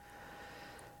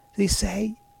 Does he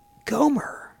say,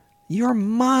 Gomer, you're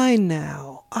mine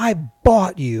now. I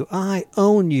bought you. I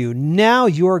own you. Now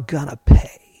you're gonna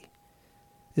pay.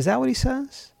 Is that what he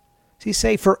says? Does he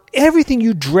say, for everything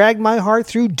you dragged my heart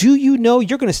through, do you know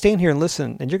you're going to stand here and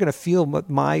listen, and you're going to feel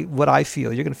what I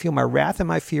feel. You're going to feel my wrath and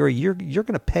my fury. You're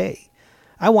going to pay.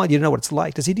 I want you to know what it's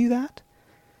like. Does he do that?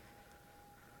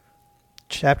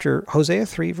 Hosea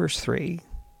 3, verse 3,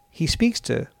 he speaks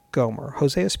to Gomer.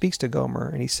 Hosea speaks to Gomer,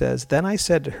 and he says, then I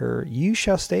said to her, you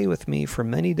shall stay with me for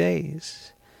many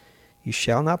days. You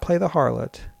shall not play the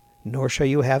harlot, nor shall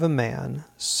you have a man,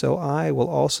 so I will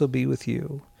also be with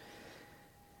you.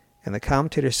 And the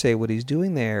commentators say what he's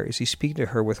doing there is he's speaking to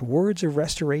her with words of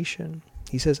restoration.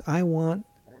 He says, I want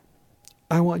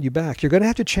you back. You're going to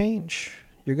have to change.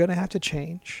 You're going to have to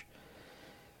change.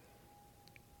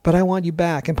 But I want you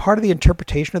back. And part of the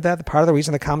interpretation of that, the part of the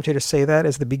reason the commentators say that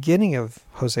is the beginning of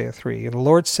Hosea 3. And the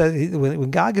Lord says, when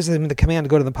God gives him the command to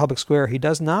go to the public square, he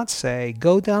does not say,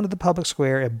 go down to the public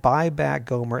square and buy back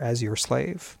Gomer as your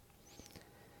slave.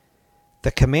 The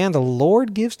command the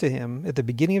Lord gives to him at the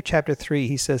beginning of chapter 3,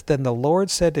 he says, then the Lord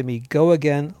said to me, go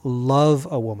again, love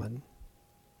a woman.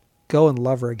 Go and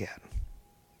love her again.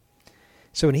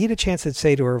 So when he had a chance to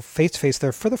say to her face to face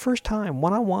there for the first time,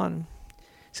 one-on-one,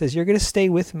 he says, you're going to stay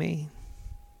with me.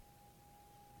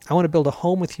 I want to build a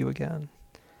home with you again.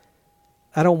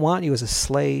 I don't want you as a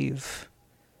slave.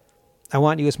 I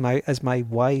want you as my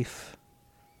wife.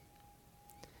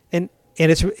 And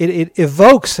it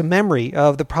evokes a memory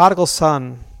of the prodigal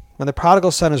son, when the prodigal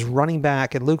son is running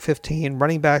back in Luke 15,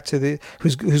 running back to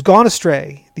who's gone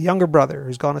astray, the younger brother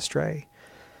who's gone astray.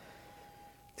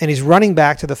 And he's running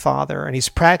back to the father, and he's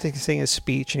practicing his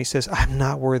speech, and he says, I'm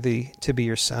not worthy to be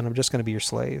your son. I'm just going to be your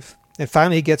slave. And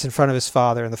finally he gets in front of his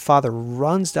father, and the father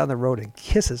runs down the road and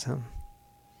kisses him.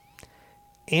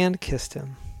 And kissed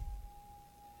him.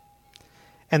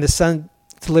 And the son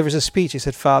delivers a speech. He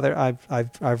said, Father,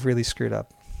 I've really screwed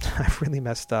up. I've really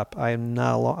messed up. I'm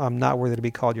not worthy to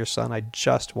be called your son. I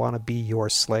just want to be your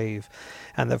slave.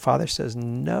 And the father says,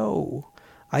 no,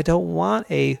 I don't want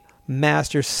a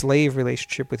master-slave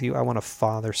relationship with you. I want a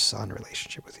father-son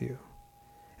relationship with you.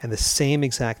 And the same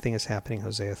exact thing is happening in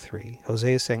Hosea 3.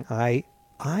 Hosea is saying, I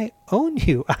own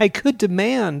you. I could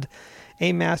demand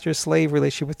a master-slave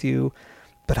relationship with you,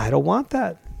 but I don't want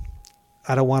that.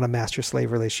 I don't want a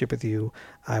master-slave relationship with you.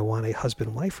 I want a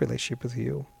husband-wife relationship with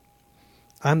you.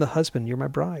 I'm the husband. You're my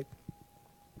bride.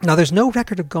 Now, there's no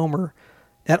record of Gomer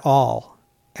at all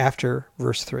after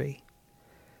verse 3.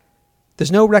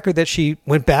 There's no record that she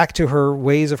went back to her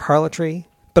ways of harlotry.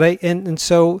 And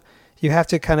so you have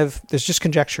to there's just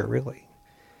conjecture, really.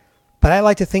 But I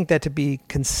like to think that to be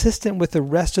consistent with the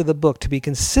rest of the book, to be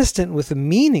consistent with the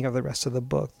meaning of the rest of the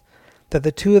book, that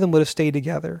the two of them would have stayed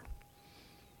together.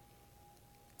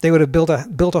 They would have built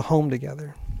a home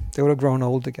together. They would have grown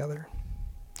old together.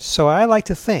 So I like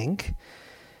to think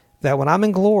that when I'm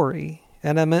in glory,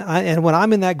 and when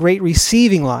I'm in that great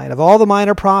receiving line of all the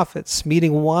minor prophets,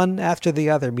 meeting one after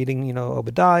the other, meeting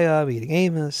Obadiah, meeting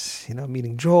Amos,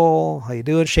 meeting Joel, how you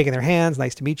doing? Shaking their hands,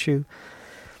 nice to meet you.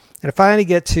 And I finally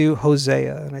get to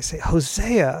Hosea, and I say,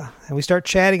 Hosea, and we start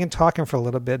chatting and talking for a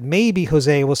little bit. Maybe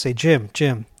Hosea will say, Jim,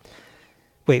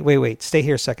 wait, stay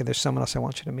here a second. There's someone else I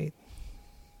want you to meet.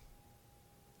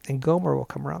 And Gomer will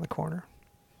come around the corner.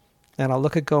 And I'll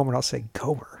look at Gomer and I'll say,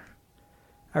 Gomer,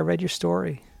 I read your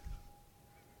story.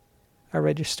 And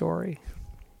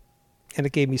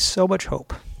it gave me so much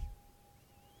hope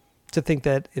to think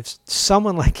that if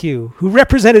someone like you, who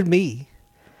represented me,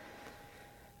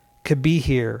 could be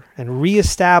here and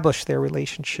reestablish their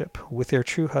relationship with their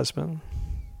true husband,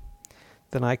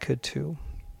 then I could too.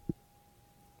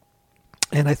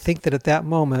 And I think that at that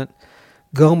moment,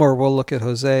 Gomer will look at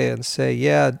Hosea and say,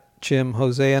 yeah, Jim,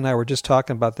 Hosea and I were just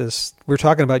talking about this. We were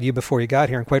talking about you before you got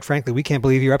here, and quite frankly, we can't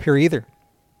believe you're up here either.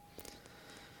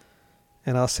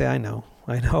 And I'll say, I know.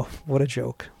 What a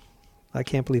joke. I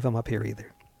can't believe I'm up here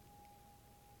either.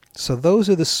 So those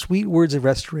are the sweet words of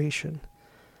restoration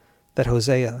that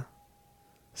Hosea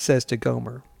says to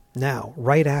Gomer. Now,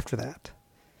 right after that,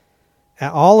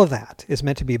 all of that is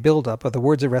meant to be a buildup of the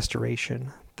words of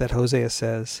restoration that Hosea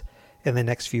says in the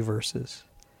next few verses.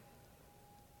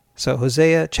 So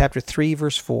Hosea chapter 3,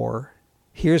 verse 4,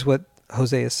 here's what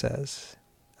Hosea says.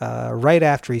 Right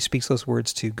after he speaks those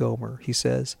words to Gomer, he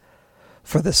says,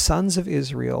 "For the sons of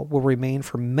Israel will remain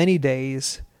for many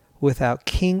days without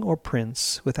king or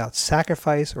prince, without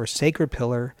sacrifice or sacred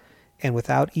pillar, and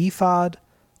without ephod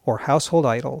or household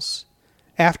idols.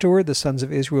 Afterward, the sons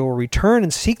of Israel will return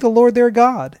and seek the Lord their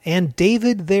God, and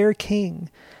David their king,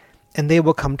 and they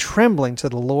will come trembling to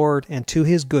the Lord and to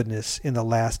his goodness in the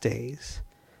last days."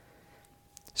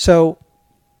 So,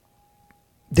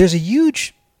 there's a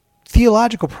huge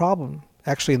theological problem,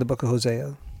 actually, in the book of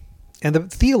Hosea. And the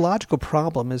theological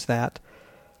problem is that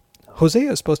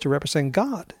Hosea is supposed to represent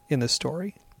God in this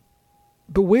story.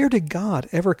 But where did God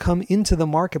ever come into the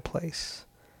marketplace?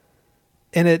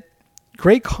 And at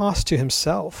great cost to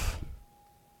himself,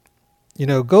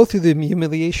 go through the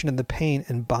humiliation and the pain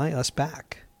and buy us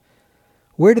back.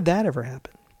 Where did that ever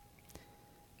happen?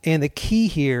 And the key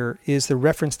here is the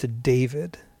reference to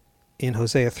David in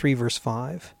Hosea 3, verse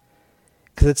 5.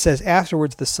 Because it says,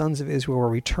 "Afterwards the sons of Israel will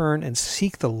return and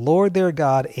seek the Lord their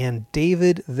God and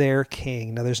David their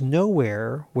king." Now there's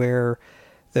nowhere where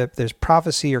there's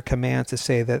prophecy or command to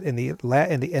say that in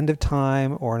the end of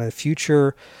time or in a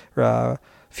future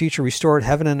restored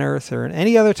heaven and earth or in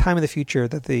any other time in the future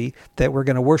that we're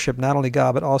going to worship not only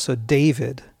God but also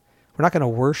David. We're not going to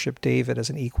worship David as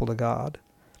an equal to God.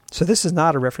 So this is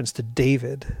not a reference to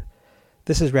David.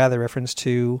 This is rather a reference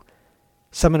to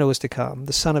someone who was to come,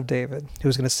 the son of David, who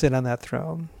was going to sit on that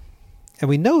throne. And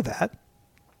we know that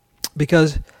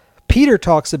because Peter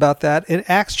talks about that in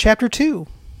Acts chapter 2.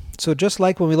 So just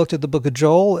like when we looked at the book of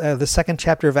Joel, the second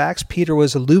chapter of Acts, Peter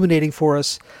was illuminating for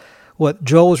us what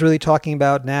Joel was really talking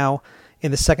about. Now,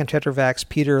 in the second chapter of Acts,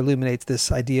 Peter illuminates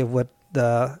this idea of what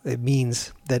it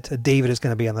means that David is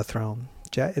going to be on the throne.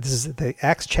 This is the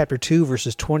Acts chapter 2,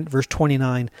 verse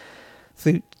 29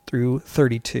 through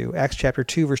 32. Acts chapter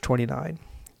 2, verse 29.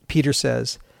 Peter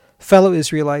says, "Fellow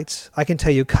Israelites, I can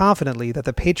tell you confidently that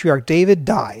the patriarch David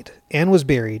died and was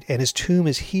buried, and his tomb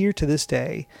is here to this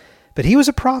day. But he was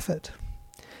a prophet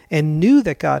and knew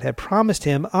that God had promised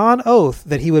him on oath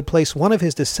that he would place one of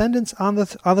his descendants on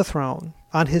his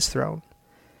throne.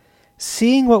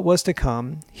 Seeing what was to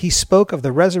come, he spoke of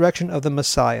the resurrection of the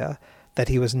Messiah, that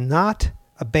he was not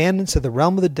abandoned to the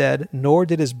realm of the dead, nor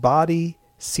did his body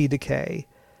see decay.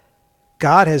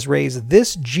 God has raised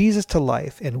this Jesus to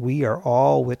life, and we are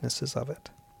all witnesses of it."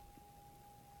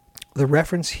 The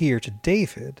reference here to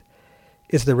David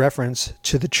is the reference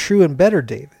to the true and better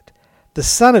David, the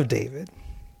son of David,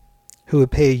 who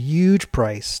would pay a huge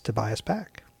price to buy us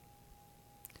back.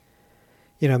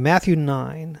 Matthew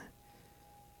 9.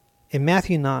 In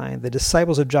Matthew 9, the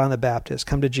disciples of John the Baptist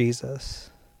come to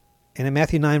Jesus. And in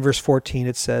Matthew 9, verse 14,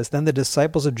 it says, "Then the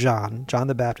disciples of John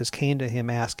the Baptist, came to him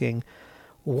asking,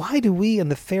 'Why do we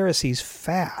and the Pharisees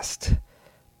fast,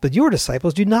 but your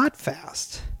disciples do not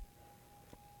fast?'"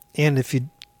 And if you're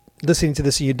listening to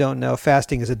this and you don't know,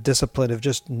 fasting is a discipline of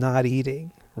just not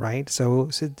eating, right? So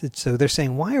they're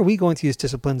saying, why are we going through these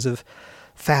disciplines of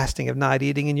fasting, of not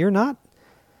eating, and you're not?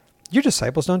 Your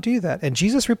disciples don't do that. And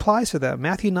Jesus replies to them.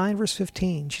 Matthew 9, verse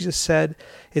 15, it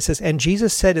says, "And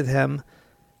Jesus said to them,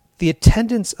 'The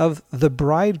attendants of the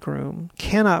bridegroom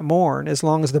cannot mourn as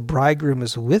long as the bridegroom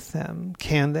is with them,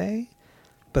 can they?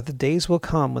 But the days will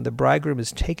come when the bridegroom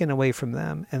is taken away from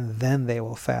them, and then they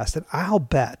will fast.'" And I'll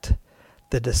bet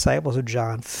the disciples of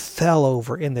John fell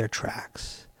over in their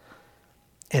tracks.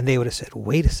 And they would have said,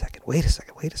 wait a second.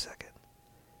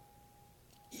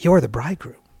 You're the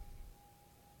bridegroom.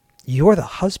 You're the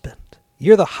husband.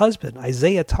 You're the husband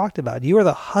Isaiah talked about. You are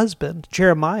the husband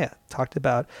Jeremiah talked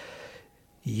about.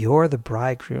 You're the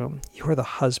bridegroom. You're the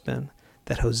husband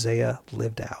that Hosea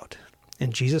lived out.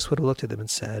 And Jesus would have looked at them and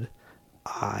said,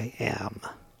 "I am."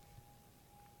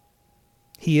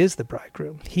 He is the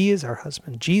bridegroom. He is our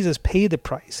husband. Jesus paid the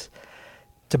price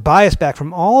to buy us back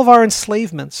from all of our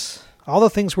enslavements, all the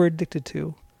things we're addicted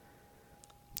to.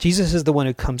 Jesus is the one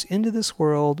who comes into this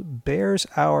world, bears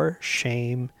our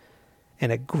shame,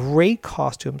 and at great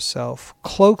cost to himself,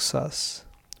 cloaks us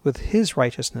with his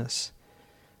righteousness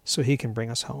so he can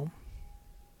bring us home.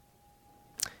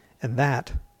 And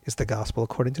that is the gospel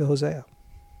according to Hosea.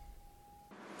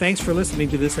 Thanks for listening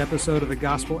to this episode of the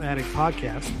Gospel Addict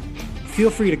Podcast. Feel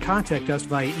free to contact us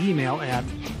via email at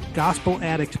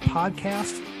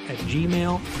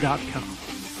gospeladdictpodcast@gmail.com.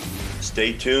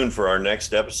 Stay tuned for our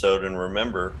next episode, and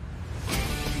remember,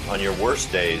 on your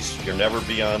worst days, you're never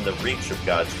beyond the reach of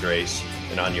God's grace,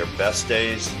 and on your best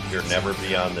days, you're never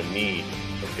beyond the need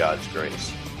of God's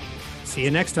grace. See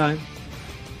you next time.